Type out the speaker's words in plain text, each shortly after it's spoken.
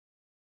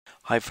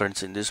Hi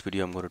friends, in this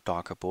video I'm going to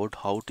talk about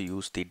how to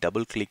use the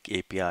DoubleClick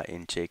API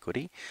in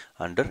jQuery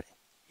under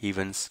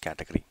events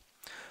category.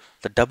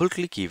 The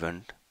DoubleClick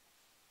event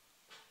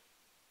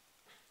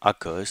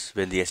occurs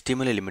when the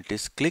HTML element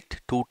is clicked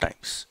 2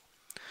 times.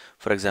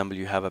 For example,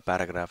 you have a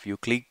paragraph,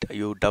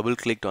 you double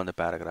clicked on the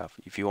paragraph.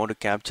 If you want to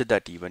capture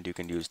that event, you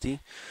can use the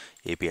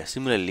API.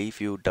 Similarly,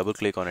 if you double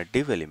click on a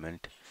div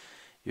element,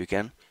 you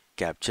can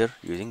capture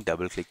using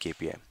DoubleClick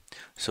API.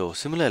 So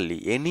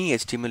similarly, any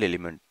HTML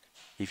element,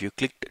 if you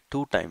clicked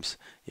 2 times,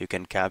 you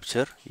can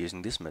capture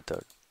using this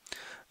method.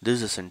 This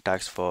is the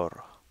syntax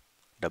for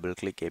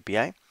DoubleClick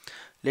API.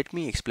 Let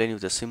me explain you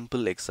the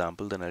simple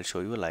example, then I'll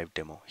show you a live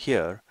demo.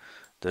 Here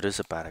there is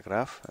a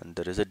paragraph and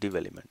there is a div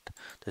element.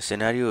 The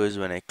scenario is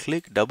when I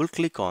double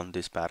click on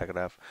this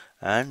paragraph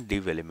and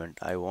div element,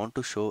 I want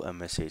to show a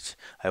message.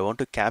 I want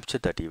to capture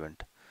that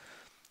event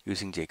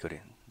using jQuery.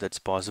 That's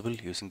possible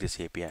using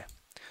this API.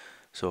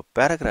 So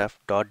paragraph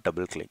dot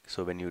double click.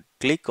 So when you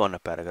click on a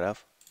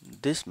paragraph,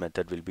 this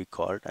method will be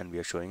called and we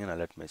are showing an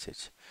alert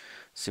message.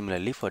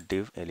 Similarly for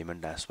div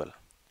element as well.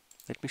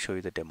 Let me show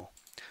you the demo.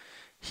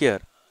 Here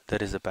there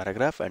is a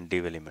paragraph and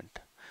div element.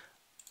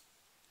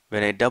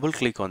 When I double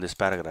click on this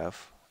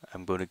paragraph,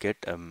 I'm going to get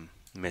a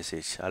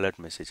message, alert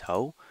message.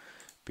 How?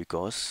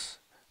 Because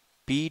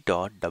p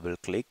dot double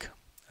click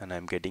and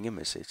I'm getting a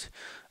message.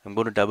 I'm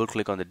going to double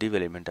click on the div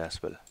element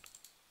as well.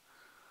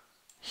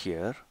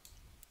 Here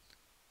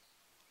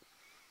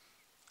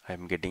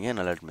I'm getting an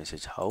alert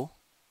message. How?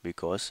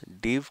 Because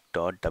div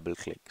dot double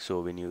click.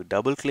 So when you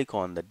double click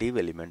on the div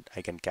element,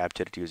 I can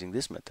capture it using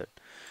this method.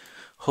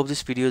 Hope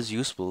this video is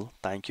useful.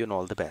 Thank you and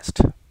all the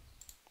best.